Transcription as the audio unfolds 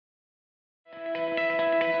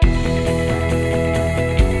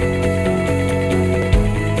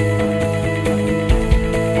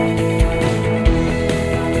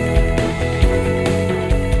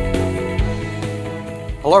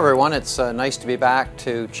Hello everyone, it's nice to be back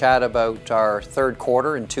to chat about our third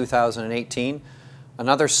quarter in 2018.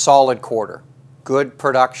 Another solid quarter. Good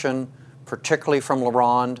production, particularly from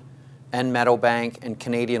LaRonde and Meadowbank and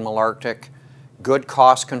Canadian Malartic. Good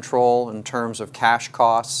cost control in terms of cash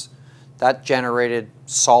costs. That generated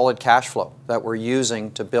solid cash flow that we're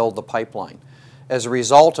using to build the pipeline. As a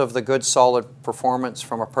result of the good solid performance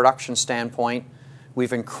from a production standpoint,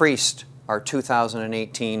 we've increased our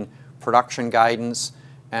 2018 production guidance,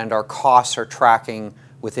 and our costs are tracking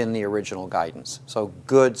within the original guidance. So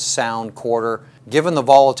good, sound quarter. Given the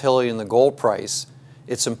volatility in the gold price,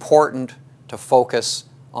 it's important to focus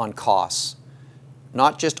on costs.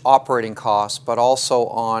 Not just operating costs, but also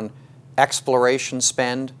on exploration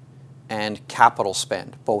spend and capital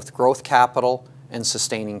spend, both growth capital and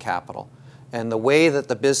sustaining capital. And the way that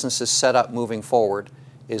the business is set up moving forward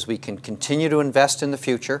is we can continue to invest in the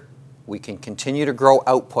future, we can continue to grow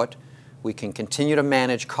output, we can continue to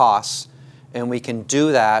manage costs, and we can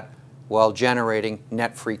do that while generating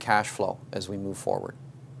net free cash flow as we move forward.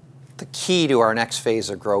 The key to our next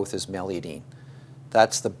phase of growth is Meliadine.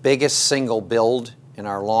 That's the biggest single build in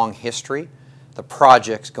our long history. The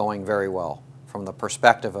project's going very well from the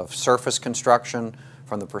perspective of surface construction,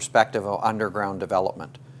 from the perspective of underground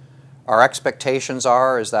development. Our expectations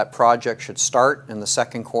is that project should start in the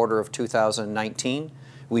second quarter of 2019.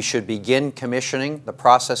 We should begin commissioning the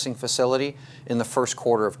processing facility in the first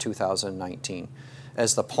quarter of 2019.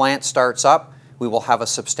 As the plant starts up, we will have a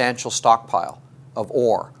substantial stockpile of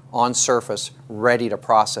ore on surface ready to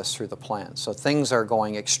process through the plant. So things are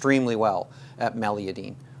going extremely well at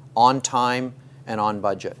Meliadine, on time and on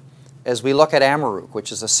budget. As we look at Amaruq,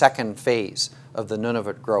 which is the second phase of the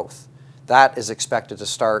Nunavut growth, that is expected to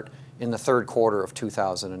start in the third quarter of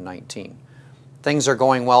 2019. Things are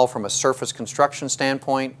going well from a surface construction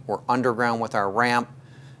standpoint. We're underground with our ramp.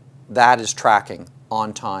 That is tracking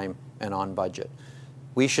on time and on budget.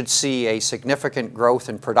 We should see a significant growth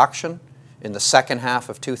in production in the second half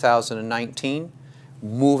of 2019,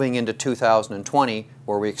 moving into 2020,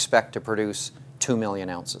 where we expect to produce 2 million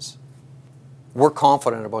ounces. We're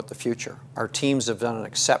confident about the future. Our teams have done an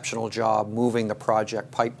exceptional job moving the project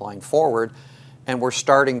pipeline forward, and we're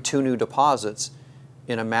starting 2 new deposits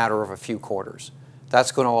in a matter of a few quarters.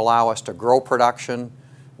 That's going to allow us to grow production,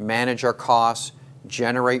 manage our costs,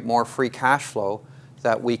 generate more free cash flow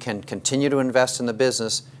that we can continue to invest in the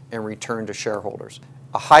business and return to shareholders.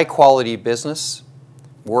 A high-quality business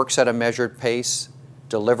works at a measured pace,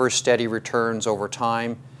 delivers steady returns over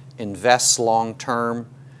time, invests long-term,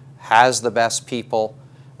 has the best people.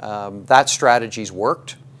 That strategy's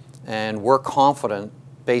worked, and we're confident,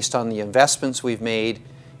 based on the investments we've made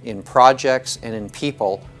in projects and in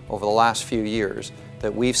people over the last few years,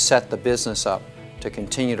 that we've set the business up to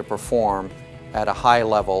continue to perform at a high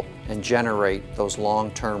level and generate those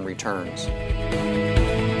long-term returns.